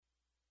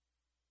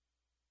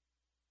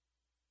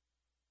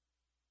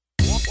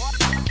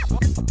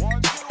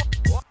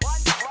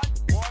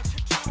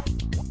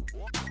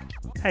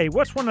Hey,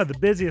 what's one of the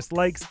busiest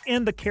lakes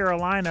in the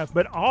Carolina,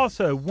 but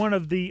also one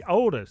of the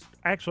oldest?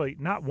 Actually,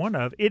 not one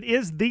of, it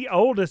is the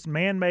oldest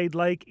man-made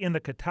lake in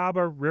the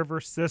Catawba River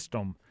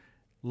system.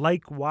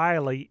 Lake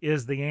Wylie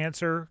is the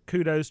answer.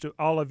 Kudos to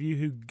all of you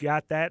who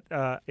got that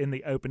in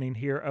the opening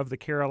here of the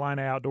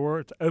Carolina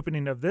Outdoors,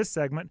 opening of this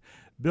segment.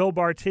 Bill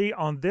Bartee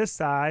on this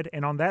side,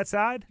 and on that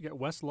side? You got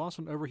Wes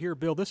Lawson over here.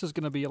 Bill, this is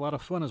going to be a lot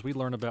of fun as we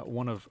learn about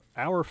one of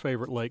our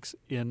favorite lakes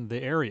in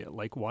the area,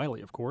 Lake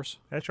Wylie, of course.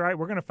 That's right.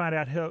 We're going to find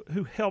out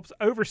who helps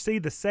oversee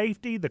the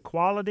safety, the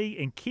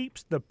quality, and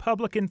keeps the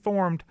public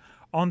informed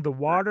on the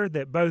water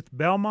that both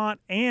Belmont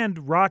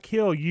and Rock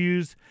Hill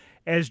use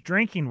as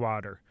drinking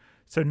water.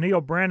 So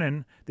Neil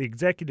Brennan, the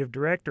executive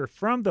director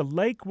from the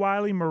Lake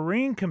Wylie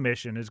Marine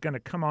Commission, is going to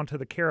come onto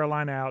the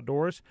Carolina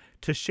Outdoors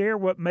to share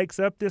what makes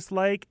up this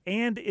lake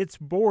and its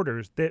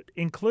borders that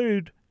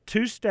include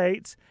 2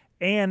 states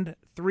and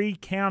 3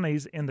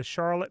 counties in the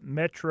Charlotte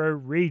metro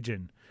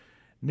region.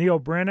 Neil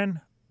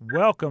Brennan,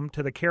 welcome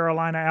to the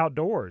Carolina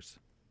Outdoors.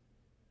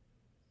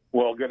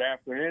 Well, good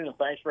afternoon, and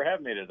thanks for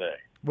having me today.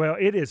 Well,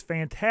 it is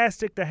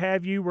fantastic to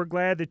have you. We're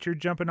glad that you're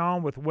jumping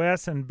on with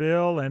Wes and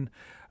Bill. And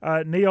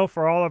Neil,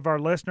 for all of our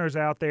listeners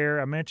out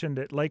there, I mentioned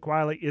that Lake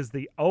Wylie is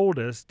the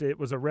oldest. It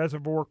was a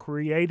reservoir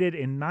created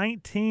in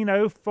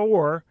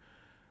 1904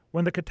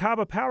 when the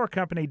Catawba Power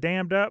Company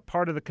dammed up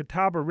part of the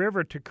Catawba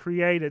River to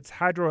create its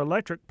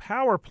hydroelectric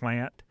power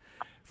plant.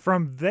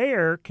 From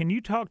there, can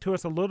you talk to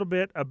us a little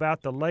bit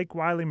about the Lake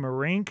Wylie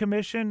Marine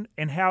Commission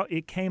and how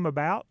it came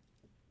about?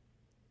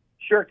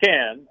 Sure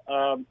can.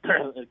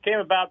 It came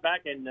about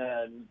back in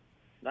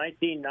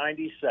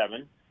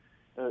 1997,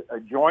 a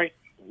joint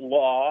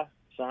law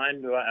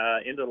signed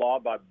into law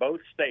by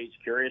both states.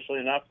 Curiously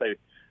enough, they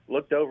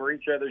looked over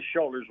each other's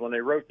shoulders when they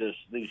wrote these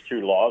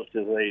 2 laws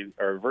because they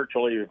are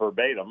virtually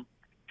verbatim.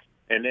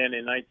 And then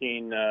in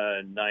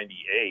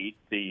 1998,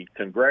 the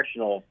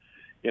Congressional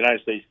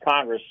United States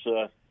Congress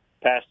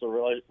passed a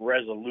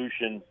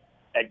resolution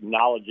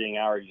acknowledging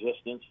our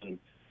existence and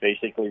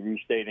basically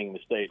restating the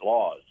state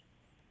laws.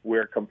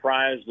 We're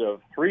comprised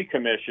of 3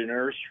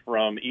 commissioners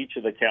from each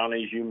of the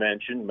counties you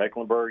mentioned,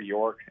 Mecklenburg,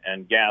 York,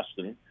 and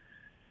Gaston.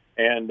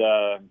 And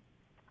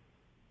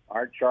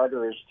our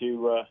charter is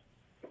to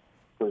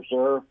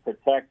preserve,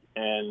 protect,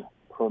 and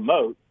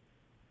promote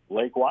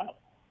Lake Wylie.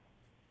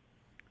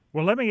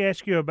 Well, let me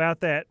ask you about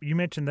that. You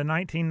mentioned the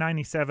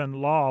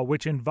 1997 law,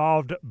 which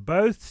involved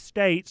both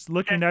states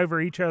looking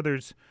over each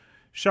other's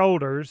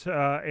shoulders,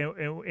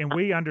 and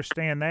we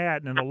understand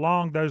that. And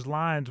along those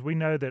lines, we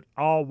know that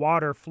all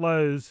water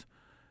flows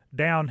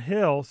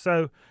downhill.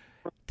 So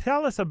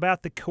tell us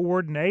about the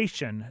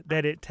coordination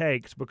that it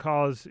takes,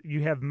 because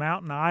you have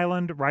Mountain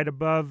Island right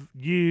above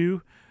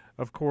you,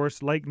 of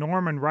course, Lake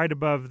Norman right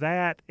above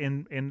that,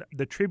 and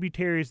the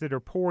tributaries that are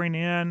pouring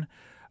in.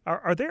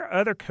 Are there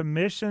other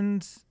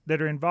commissions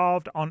that are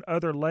involved on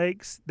other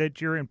lakes that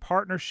you're in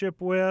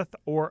partnership with,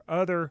 or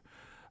other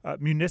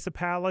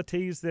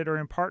municipalities that are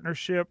in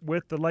partnership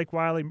with the Lake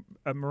Wylie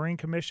Marine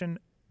Commission?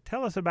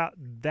 Tell us about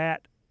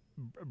that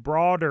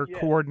broader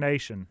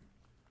coordination.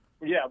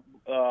 Yeah,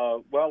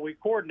 well, we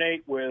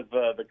coordinate with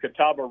the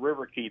Catawba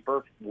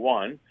Riverkeeper,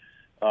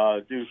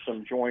 do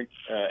some joint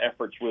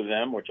efforts with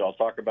them, which I'll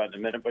talk about in a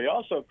minute, but we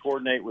also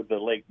coordinate with the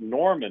Lake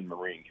Norman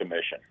Marine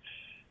Commission.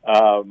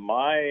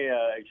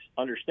 My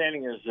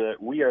understanding is that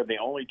we are the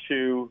only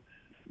 2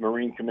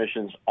 marine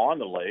commissions on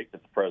the lake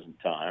at the present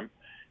time.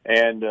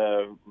 And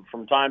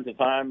from time to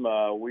time,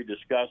 we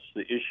discuss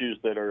the issues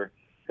that are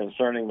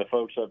concerning the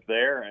folks up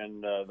there,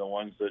 and the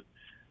ones that,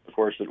 of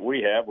course, that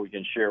we have, we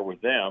can share with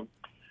them.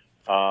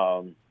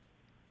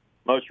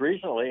 Most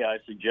recently, I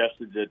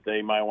suggested that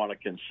they might want to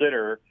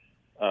consider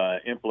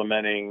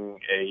implementing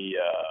a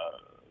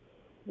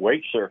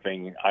wake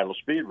surfing idle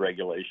speed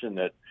regulation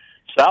that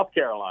South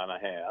Carolina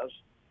has,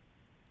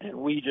 and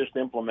we just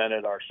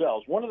implemented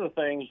ourselves. One of the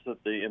things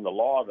that in the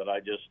law that I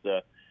just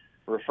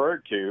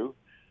referred to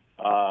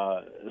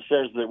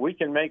says that we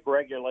can make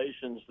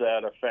regulations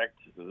that affect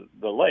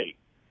the lake.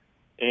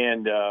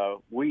 And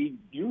we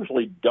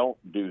usually don't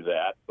do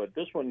that. But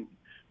this one,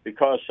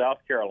 because South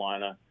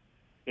Carolina,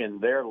 in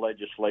their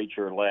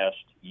legislature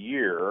last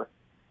year,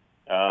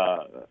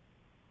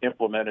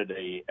 implemented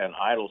an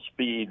idle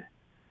speed,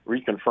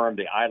 reconfirmed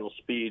the idle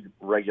speed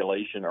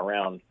regulation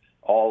around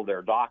all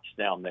their docks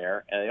down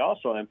there. And they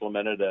also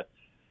implemented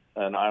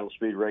an idle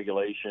speed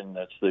regulation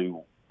that's the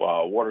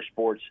Water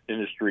Sports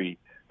Industry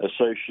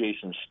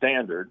Association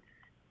standard,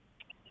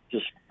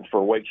 just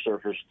for wake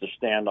surfers to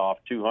stand off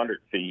 200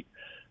 feet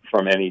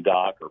from any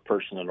dock or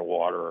person in the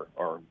water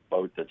or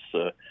boat that's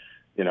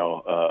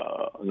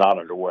not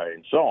underway,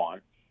 and so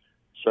on.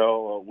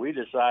 So we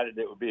decided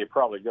it would be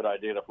probably a good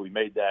idea if we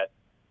made that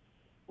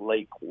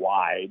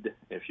lake-wide,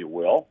 if you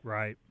will,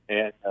 right,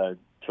 and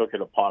took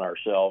it upon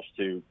ourselves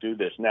to do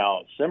this.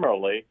 Now,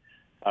 similarly,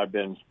 I've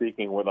been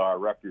speaking with our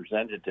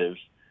representatives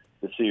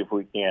to see if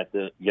we can't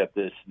get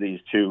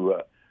these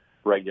 2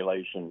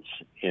 regulations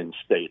in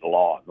state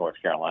law, North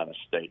Carolina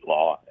state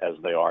law, as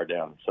they are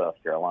down in South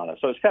Carolina.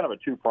 So it's kind of a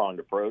two-pronged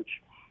approach.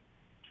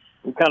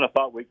 We kind of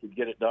thought we could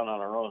get it done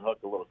on our own hook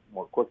a little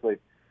more quickly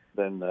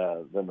than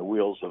the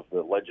wheels of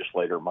the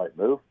legislator might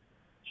move.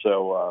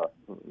 So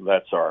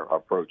that's our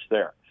approach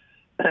there.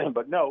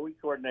 But no, we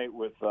coordinate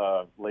with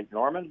Lake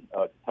Norman,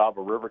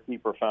 Catawba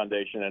Riverkeeper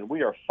Foundation, and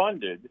we are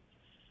funded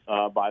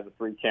by the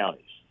 3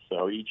 counties.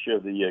 So each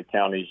of the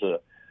counties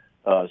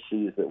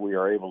sees that we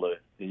are able to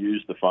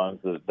use the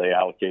funds that they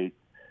allocate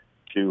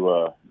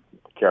to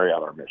carry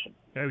out our mission.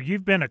 Now,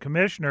 you've been a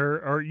commissioner,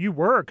 or you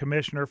were a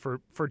commissioner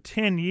for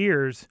 10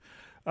 years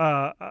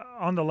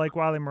on the Lake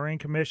Wylie Marine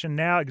Commission,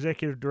 now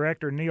Executive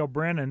Director Neil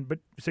Brennan. But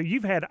so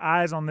you've had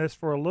eyes on this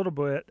for a little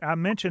bit. I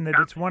mentioned that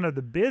it's one of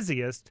the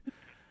busiest,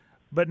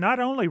 but not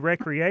only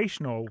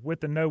recreational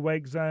with the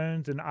no-wake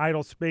zones and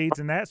idle speeds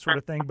and that sort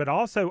of thing, but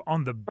also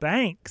on the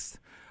banks.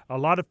 A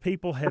lot of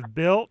people have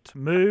built,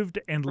 moved,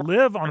 and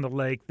live on the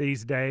lake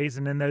these days,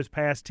 and in those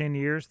past 10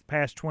 years,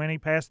 past 20,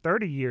 past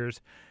 30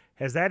 years,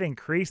 has that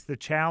increased the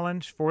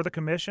challenge for the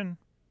commission?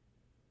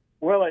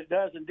 Well, it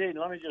does indeed.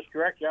 Let me just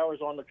correct you. I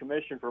was on the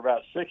commission for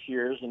about 6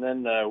 years, and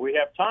then we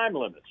have term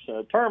limits.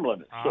 So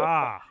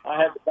I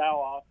had to bow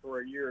off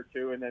for a year or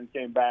two and then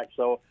came back.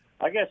 So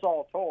I guess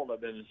all told, I've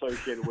been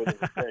associated with it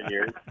for 10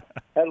 years.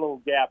 Had a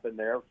little gap in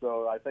there,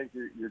 so I think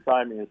your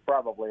timing is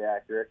probably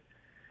accurate.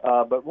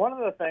 But one of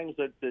the things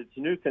that this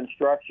new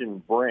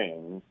construction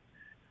brings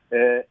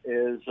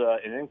is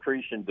an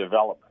increase in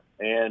development.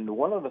 And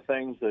one of the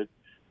things that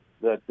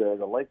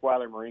the Lake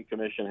Wylie Marine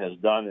Commission has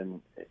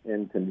done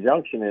in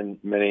conjunction in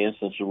many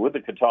instances with the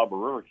Catawba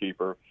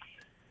Riverkeeper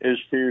is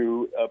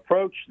to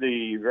approach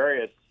the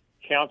various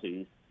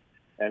counties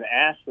and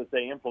ask that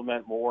they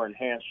implement more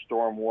enhanced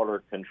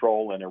stormwater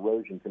control and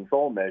erosion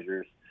control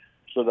measures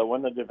so that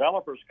when the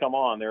developers come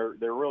on,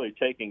 they're really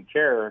taking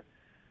care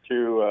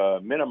to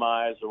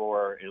minimize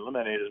or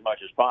eliminate as much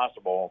as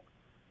possible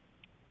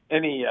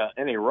any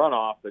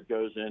runoff that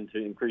goes in to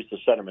increase the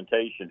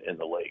sedimentation in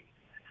the lake.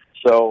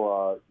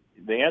 So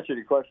the answer to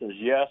your question is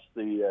yes.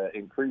 The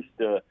increased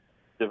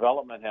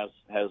development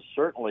has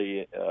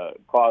certainly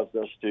caused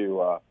us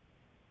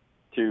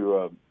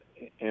to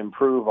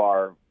improve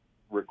our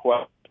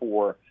request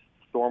for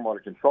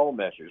stormwater control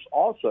measures.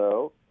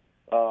 Also,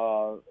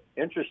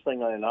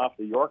 interestingly enough,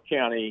 the York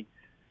County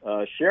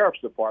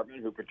Sheriff's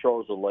Department, who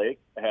patrols the lake,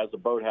 has a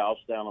boathouse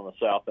down on the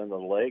south end of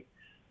the lake.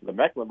 The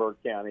Mecklenburg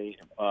County,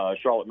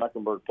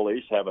 Charlotte-Mecklenburg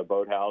Police have a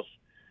boathouse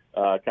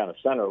kind of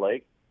center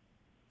lake.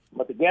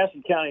 But the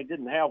Gaston County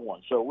didn't have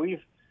one. So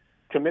we've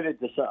committed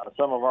to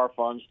some of our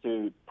funds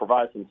to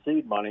provide some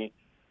seed money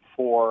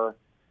for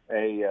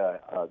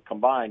a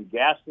combined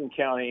Gaston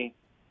County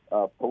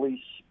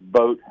police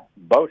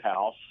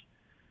boathouse.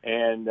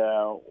 And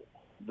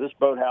this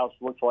boathouse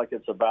looks like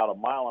it's about a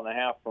mile and a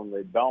half from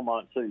the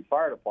Belmont City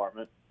Fire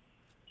Department.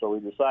 So we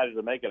decided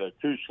to make it a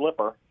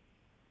 2-slipper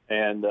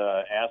and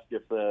ask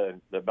if the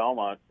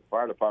Belmont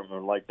Fire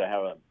Department would like to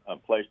have a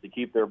place to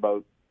keep their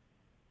boat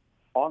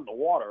on the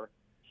water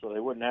so they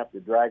wouldn't have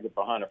to drag it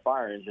behind a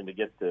fire engine to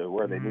get to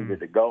where they needed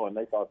to go. And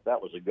they thought that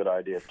was a good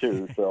idea,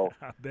 too. So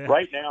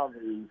right now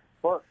the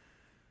FERC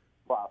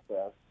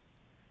process,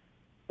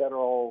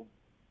 Federal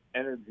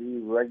Energy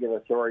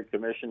Regulatory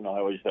Commission, I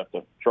always have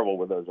to trouble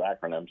with those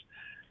acronyms,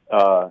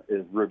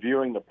 is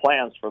reviewing the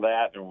plans for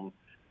that, and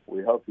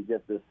we hope to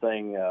get this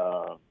thing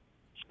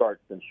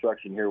start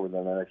construction here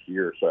within the next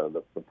year or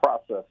so. The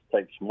process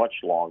takes much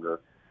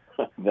longer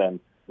than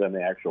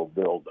the actual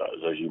build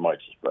does, as you might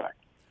suspect.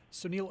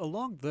 So, Neil,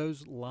 along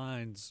those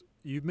lines,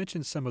 you've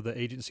mentioned some of the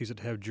agencies that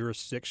have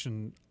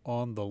jurisdiction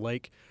on the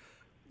lake.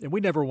 And we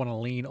never want to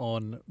lean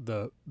on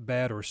the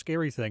bad or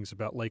scary things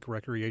about lake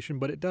recreation,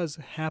 but it does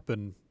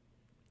happen.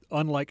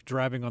 Unlike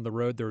driving on the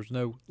road, there's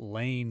no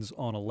lanes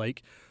on a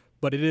lake,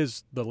 but it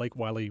is the Lake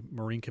Wylie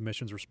Marine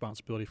Commission's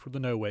responsibility for the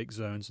no-wake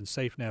zones and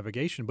safe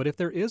navigation. But if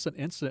there is an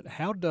incident,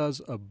 how does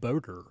a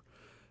boater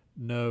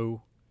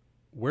know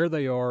where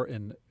they are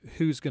and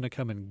who's going to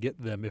come and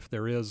get them if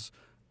there is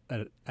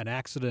an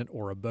accident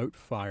or a boat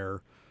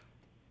fire?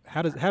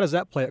 How does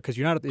that play out? Because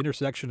you're not at the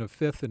intersection of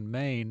 5th and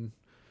Main.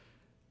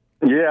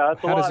 Yeah,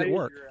 how does it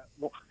work?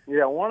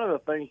 Yeah, one of the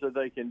things that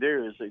they can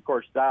do is, of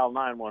course, dial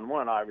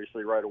 911,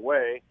 obviously, right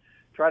away.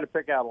 Try to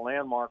pick out a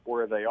landmark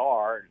where they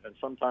are, and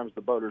sometimes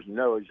the boaters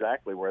know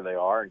exactly where they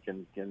are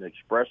and can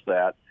express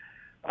that.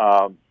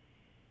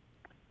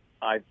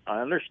 I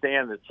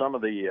understand that some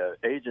of the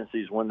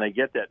agencies, when they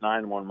get that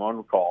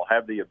 911 call,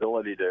 have the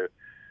ability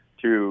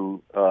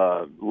to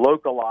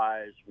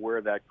localize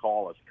where that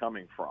call is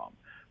coming from.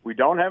 We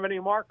don't have any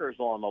markers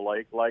on the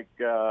lake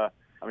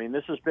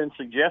this has been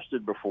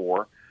suggested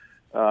before,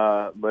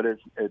 but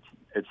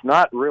it's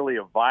not really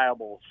a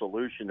viable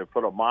solution to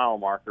put a mile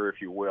marker,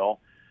 if you will,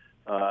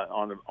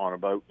 on a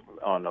boat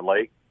on the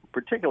lake,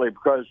 particularly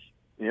because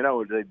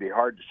they'd be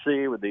hard to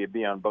see. Would they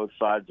be on both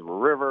sides of a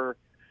river?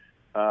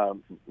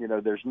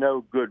 There's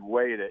no good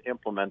way to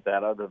implement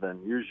that other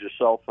than use your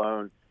cell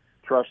phone,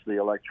 trust the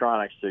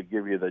electronics to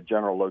give you the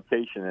general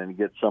location, and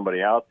get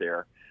somebody out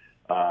there.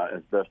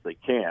 as best they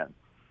can.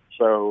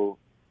 So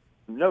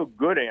no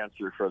good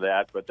answer for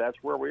that, but that's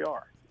where we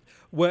are.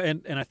 Well,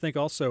 and I think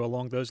also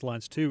along those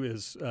lines too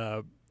is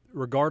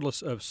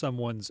regardless of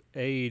someone's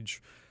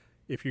age,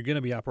 if you're going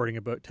to be operating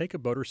a boat, take a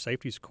boater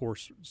safety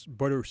course,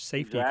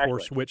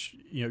 which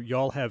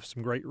y'all have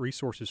some great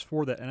resources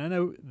for that. And I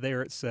know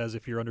there it says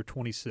if you're under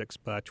 26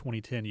 by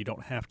 2010, you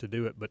don't have to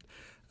do it, but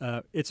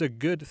it's a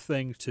good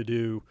thing to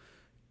do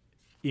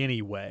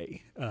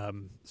anyway,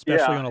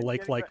 especially on a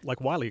lake like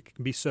Wiley.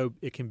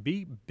 It can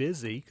be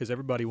busy because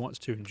everybody wants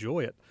to enjoy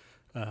it,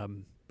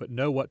 but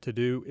know what to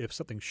do if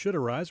something should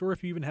arise, or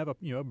if you even have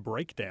a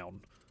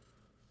breakdown.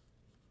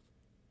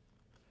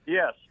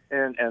 Yes,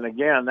 and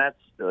again, that's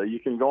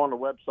you can go on the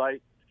website,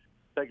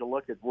 take a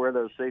look at where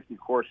those safety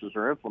courses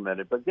are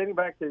implemented. But getting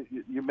back to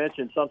you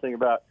mentioned something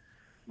about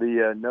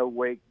the no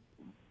wake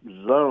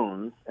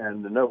zones,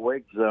 and the no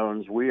wake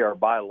zones, we are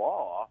by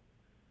law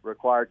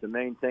required to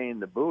maintain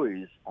the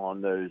buoys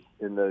on those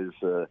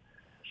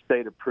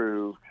state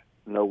approved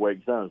no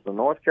wake zones. The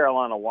North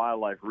Carolina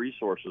Wildlife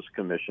Resources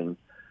Commission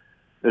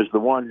is the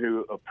one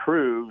who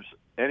approves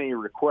any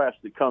request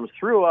that comes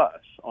through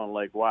us on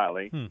Lake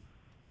Wiley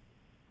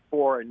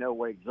for a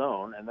no-wake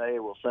zone, and they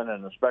will send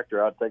an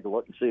inspector out to take a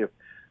look and see if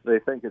they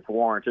think it's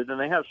warranted. And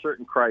they have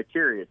certain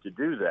criteria to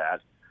do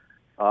that.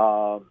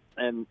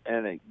 And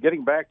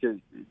getting back to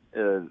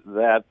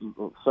that,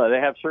 so they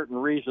have certain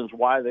reasons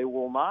why they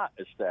will not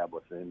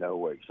establish a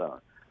no-wake zone.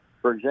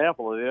 For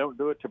example, they don't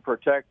do it to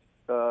protect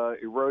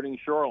eroding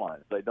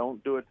shorelines. They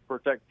don't do it to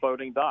protect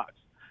floating docks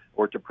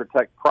or to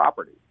protect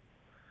property.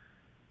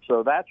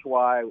 So that's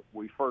why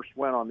we first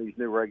went on these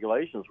new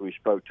regulations we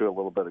spoke to a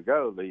little bit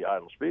ago, the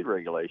idle speed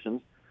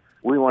regulations.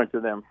 We went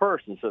to them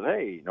first and said,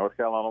 hey, North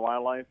Carolina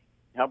Wildlife,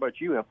 how about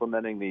you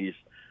implementing these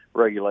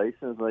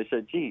regulations? And they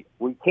said, gee,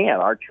 we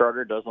can't. Our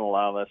charter doesn't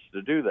allow us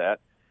to do that,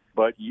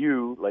 but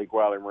you, Lake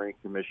Wiley Marine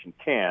Commission,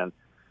 can.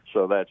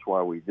 So that's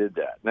why we did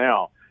that.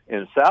 Now,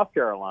 in South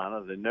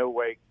Carolina, the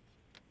no-wake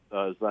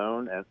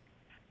zone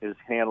is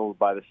handled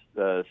by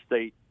the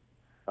state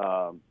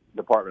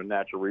Department of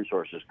Natural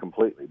Resources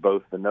completely,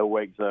 both the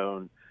no-wake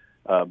zone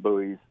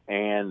buoys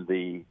and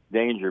the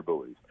danger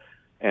buoys.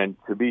 And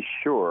to be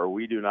sure,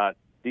 we do not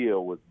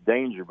deal with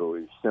danger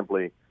buoys,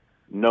 simply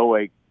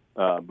no-wake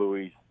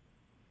buoys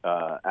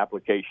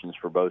applications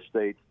for both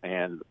states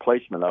and the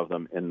placement of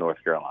them in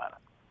North Carolina.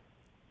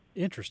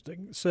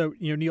 Interesting. So,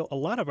 Neil, a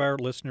lot of our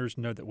listeners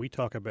know that we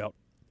talk about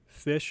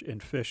fish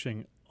and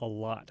fishing a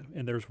lot.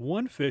 And there's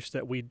one fish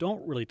that we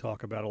don't really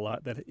talk about a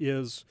lot that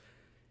is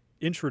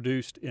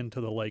introduced into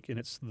the lake, and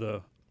it's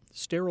the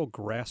sterile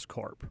grass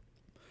carp.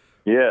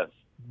 Yes.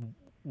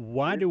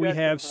 Why do we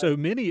have so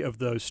many of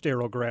those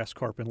sterile grass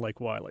carp in Lake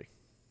Wiley?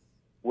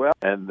 Well,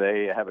 and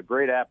they have a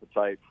great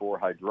appetite for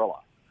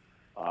hydrilla,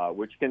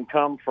 which can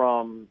come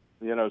from,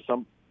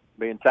 some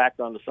being tacked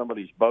onto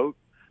somebody's boat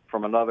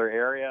from another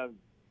area,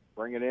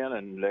 bring it in,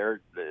 and there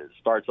it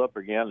starts up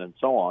again, and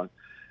so on.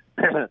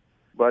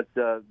 But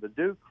the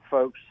Duke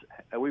folks,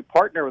 we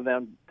partner with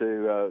them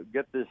to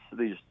get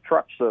these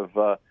trucks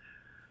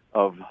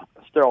of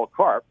sterile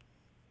carp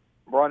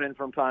brought in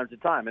from time to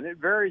time. And it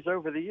varies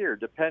over the year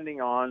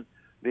depending on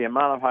the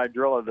amount of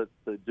hydrilla that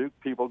the Duke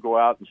people go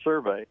out and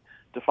survey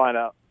to find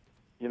out,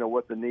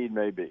 what the need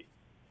may be.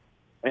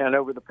 And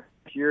over the past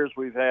years,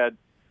 we've had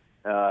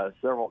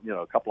several,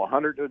 a couple of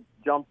hundred that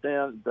jumped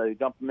in. They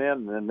dump them in,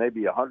 and then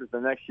maybe 100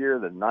 the next year,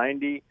 then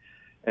 90.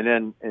 And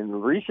then in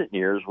recent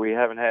years, we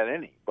haven't had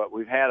any. But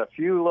we've had a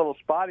few little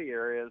spotty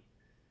areas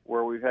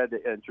where we've had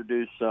to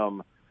introduce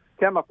some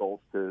chemicals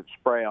to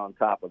spray on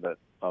top of the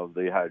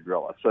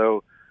hydrilla.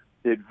 So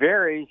it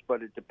varies,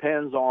 but it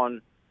depends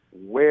on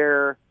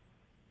where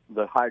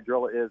the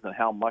hydrilla is and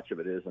how much of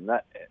it is. And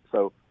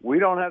so we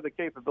don't have the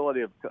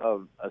capability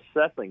of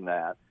assessing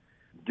that.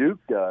 Duke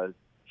does.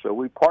 So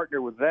we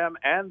partner with them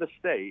and the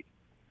state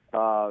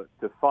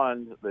to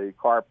fund the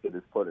carp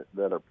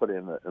that are put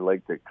in the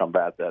lake to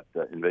combat that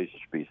invasive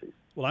species.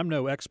 Well, I'm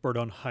no expert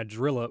on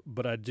hydrilla,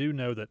 but I do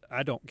know that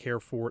I don't care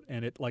for it,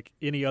 and it, like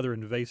any other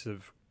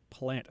invasive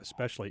plant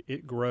especially,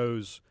 it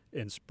grows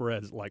and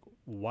spreads like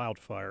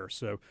wildfire.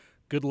 So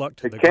good luck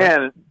to the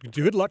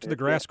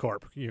grass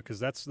carp, because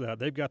that's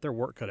they've got their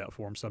work cut out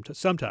for them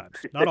sometimes,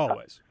 not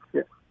always.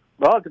 Yeah.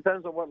 Well, it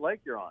depends on what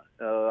lake you're on.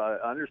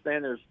 I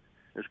understand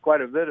there's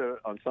quite a bit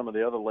on some of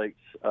the other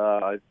lakes,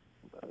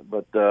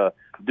 but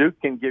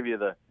Duke can give you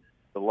the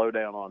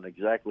lowdown on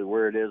exactly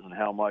where it is and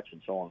how much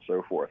and so on and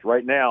so forth.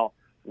 Right now,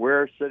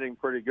 we're sitting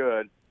pretty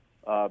good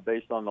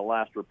based on the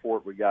last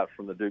report we got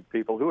from the Duke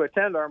people, who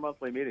attend our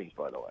monthly meetings,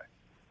 by the way.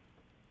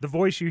 The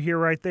voice you hear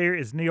right there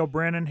is Neil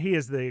Brennan. He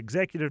is the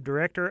executive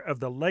director of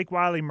the Lake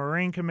Wiley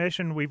Marine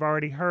Commission. We've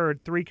already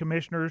heard 3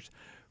 commissioners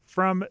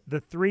from the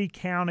 3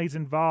 counties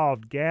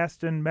involved,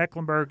 Gaston,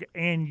 Mecklenburg,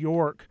 and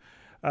York.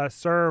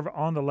 serve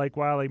on the Lake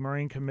Wylie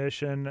Marine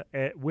Commission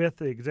with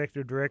the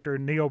executive director,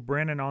 Neil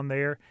Brennan, on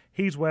there.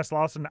 He's Wes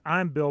Lawson.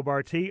 I'm Bill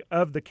Barty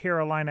of the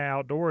Carolina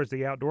Outdoors,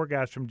 the outdoor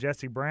guys from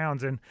Jesse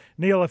Brown's. And,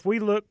 Neil, if we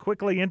look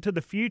quickly into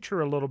the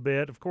future a little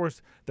bit, of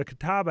course, the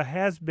Catawba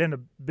has been a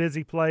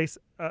busy place,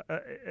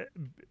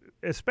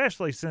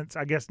 especially since,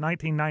 I guess,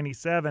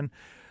 1997.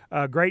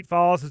 Great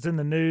Falls is in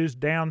the news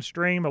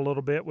downstream a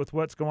little bit with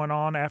what's going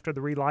on after the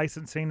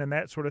relicensing and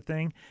that sort of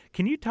thing.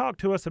 Can you talk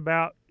to us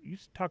about, you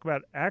talk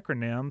about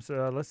acronyms,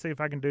 let's see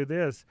if I can do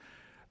this,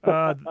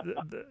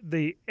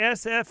 the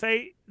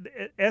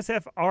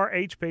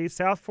SFRHP,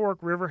 South Fork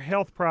River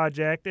Health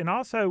Project, and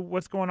also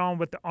what's going on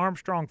with the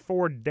Armstrong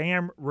Ford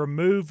Dam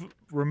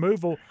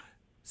removal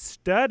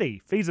study,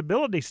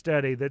 feasibility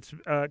study that's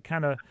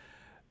kind of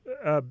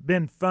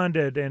been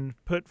funded and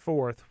put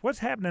forth. What's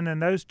happening in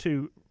those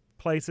two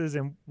places,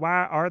 and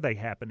why are they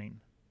happening?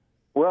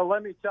 Well,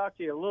 let me talk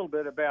to you a little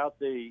bit about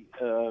the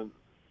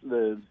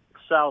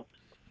South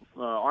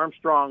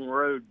Armstrong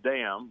Road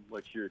Dam,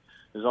 which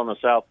is on the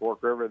South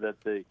Fork River.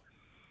 That the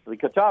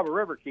Catawba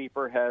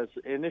Riverkeeper has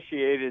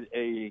initiated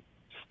a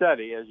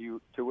study,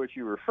 to which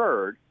you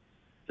referred,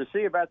 to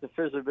see about the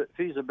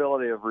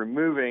feasibility of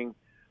removing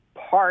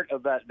part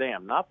of that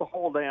dam, not the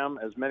whole dam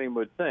as many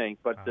would think,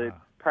 but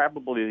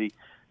probably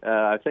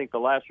I think the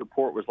last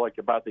report was like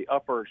about the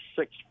upper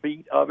 6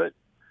 feet of it,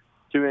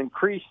 to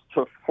increase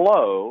the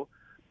flow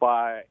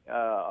by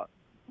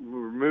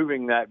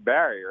removing that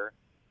barrier,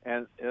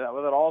 and that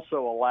would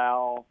also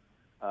allow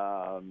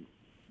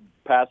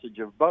passage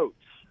of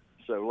boats.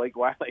 So Lake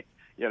Wylie,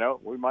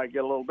 we might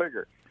get a little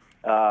bigger.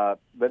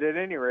 But at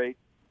any rate,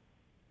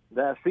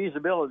 that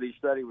feasibility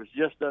study was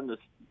just done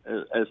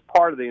as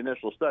part of the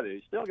initial study.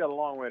 They still got a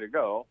long way to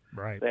go.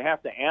 Right. They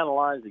have to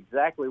analyze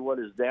exactly what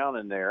is down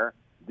in there.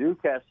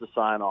 Duke has to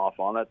sign off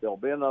on it. There'll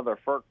be another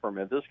FERC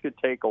permit. This could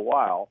take a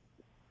while.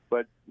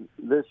 But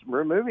this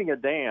removing a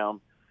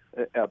dam,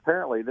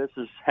 apparently this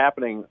is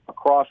happening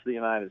across the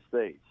United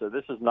States. So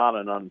this is not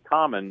an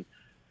uncommon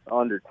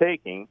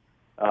undertaking.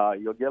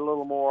 You'll get a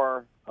little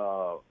more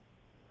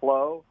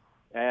flow.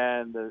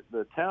 And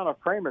the town of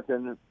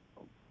Cramerton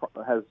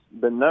has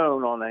been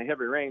known on the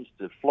heavy rains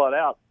to flood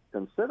out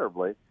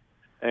considerably.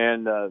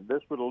 And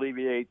this would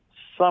alleviate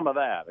some of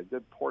that, a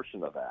good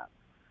portion of that.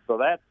 So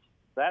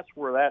that's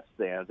where that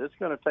stands. It's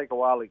going to take a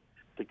while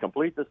to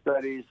complete the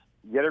studies,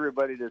 get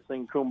everybody to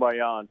sing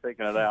Kumbaya and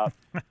taking it out,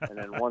 and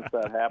then once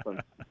that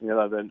happens,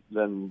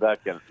 then that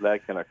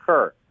can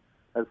occur.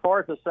 As far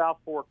as the South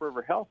Fork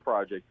River Health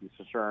Project is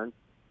concerned,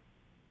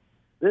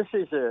 this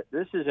is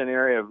an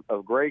area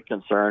of great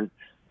concern.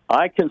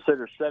 I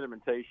consider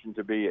sedimentation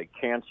to be a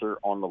cancer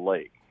on the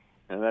lake,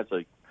 and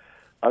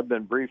I've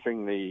been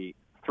briefing the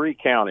 3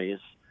 counties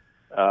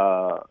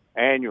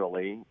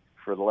annually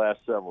for the last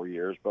several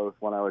years, both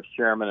when I was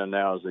chairman and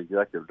now as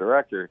executive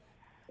director.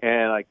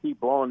 And I keep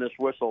blowing this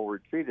whistle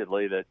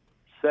repeatedly that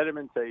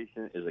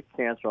sedimentation is a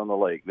cancer on the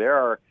lake. There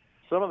are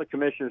some of the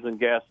commissioners in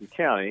Gaston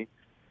County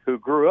who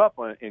grew up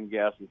in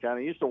Gaston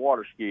County, used to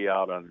water ski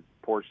out on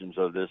portions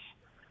of this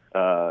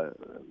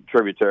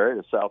tributary,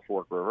 the South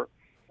Fork River.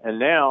 And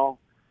now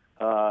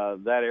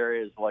that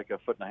area is like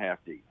 1.5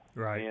 feet deep.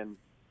 Right. And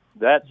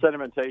that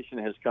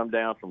sedimentation has come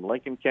down from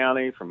Lincoln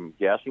County, from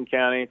Gaston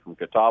County, from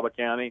Catawba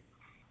County.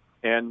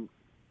 And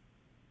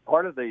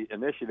part of the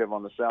initiative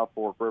on the South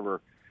Fork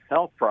River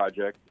Health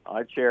Project,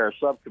 I chair a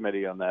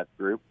subcommittee on that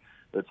group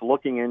that's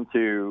looking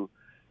into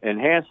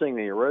enhancing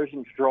the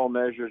erosion control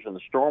measures and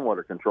the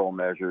stormwater control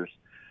measures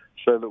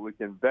so that we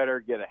can better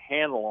get a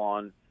handle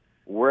on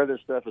where this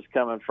stuff is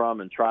coming from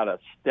and try to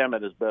stem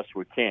it as best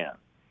we can.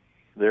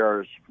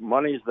 There's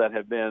monies that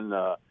have been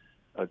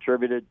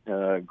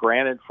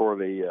granted for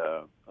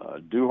the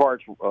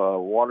Duhart's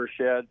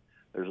watershed.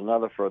 There's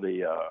another for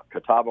the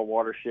Catawba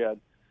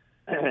watershed.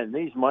 And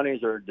these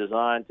monies are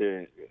designed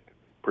to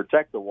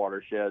protect the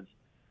watersheds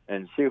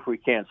and see if we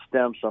can't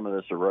stem some of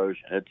this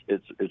erosion.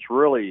 It's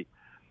really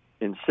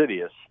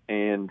insidious,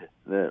 and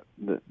the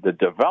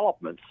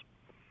developments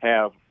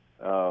have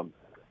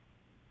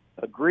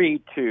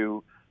agreed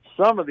to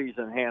some of these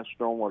enhanced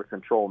stormwater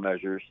control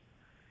measures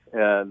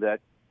that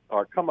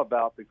are come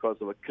about because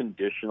of a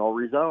conditional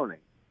rezoning.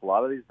 A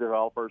lot of these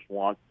developers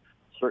want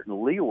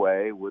certain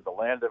leeway with the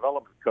land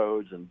development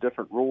codes and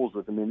different rules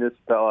that the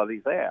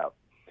municipalities have,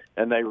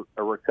 and they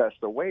request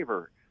a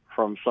waiver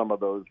from some of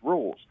those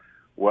rules.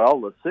 Well,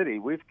 the city,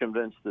 we've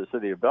convinced the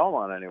city of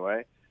Belmont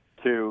anyway,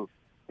 we'll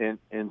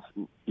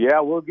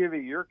give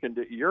you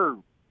your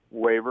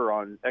waiver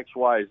on X,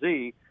 Y,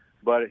 Z,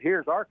 but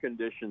here's our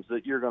conditions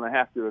that you're going to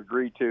have to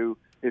agree to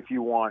if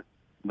you want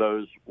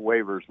those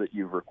waivers that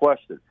you've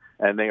requested.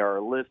 And they are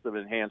a list of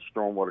enhanced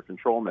stormwater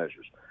control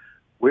measures.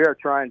 We are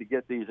trying to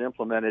get these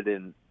implemented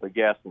in the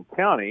Gaston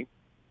County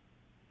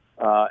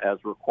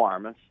as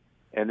requirements.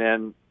 And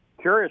then,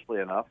 curiously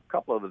enough, a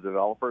couple of the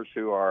developers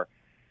who are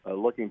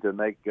looking to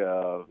make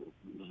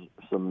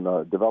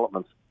some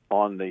developments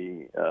on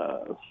the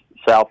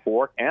South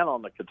Fork and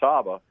on the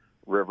Catawba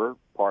River,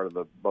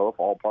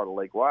 all part of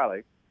Lake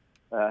Wylie,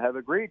 have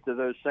agreed to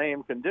those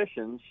same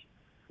conditions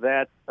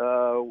that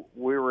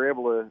we were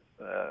able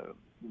to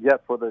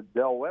get for the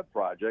Del Webb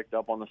project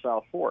up on the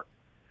South Fork.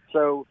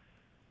 So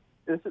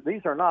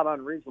these are not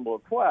unreasonable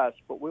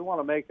requests, but we want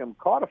to make them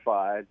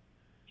codified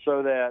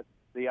so that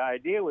the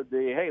idea would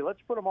be, hey, let's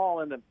put them all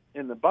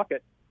in the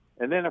bucket,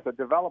 and then if a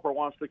developer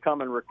wants to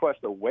come and request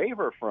a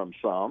waiver from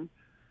some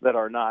that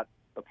are not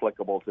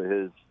applicable to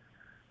his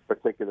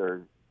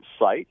particular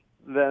site,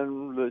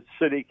 then the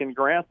city can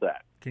grant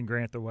that. Can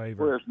grant the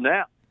waiver. Whereas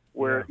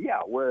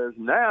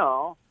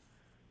now,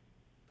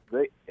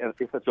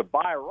 if it's a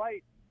by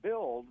right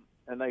build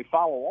and they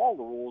follow all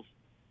the rules,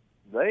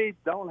 they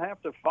don't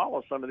have to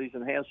follow some of these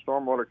enhanced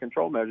stormwater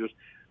control measures,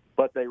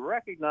 but they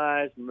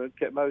recognize in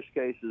most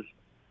cases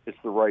it's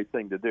the right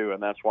thing to do,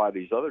 and that's why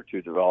these other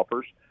two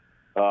developers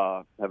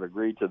have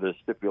agreed to the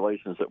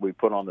stipulations that we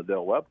put on the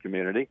Del Webb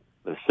community.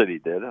 The city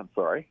did. I'm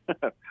sorry,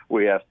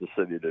 we asked the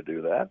city to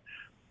do that,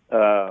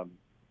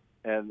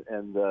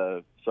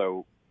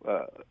 so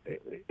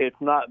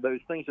it's not, those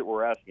things that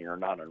we're asking are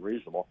not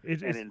unreasonable.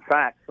 And in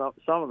fact, some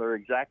of them are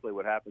exactly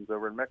what happens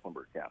over in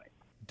Mecklenburg County.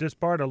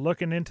 DeSparta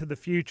looking into the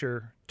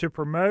future to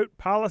promote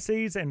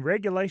policies and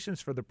regulations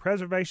for the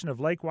preservation of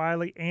Lake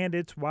Wylie and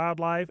its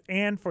wildlife,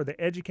 and for the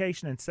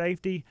education and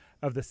safety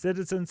of the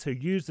citizens who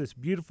use this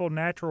beautiful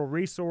natural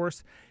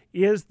resource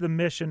is the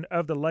mission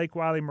of the Lake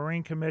Wylie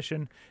Marine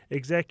Commission.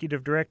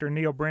 Executive Director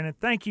Neil Brennan,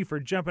 thank you for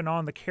jumping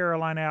on the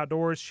Carolina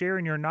Outdoors,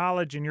 sharing your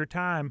knowledge and your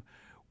time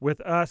with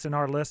us and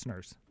our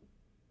listeners.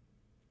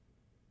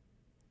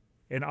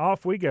 And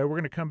off we go. We're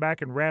going to come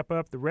back and wrap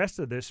up the rest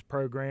of this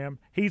program.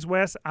 He's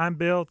Wes. I'm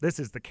Bill. This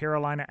is the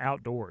Carolina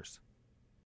Outdoors.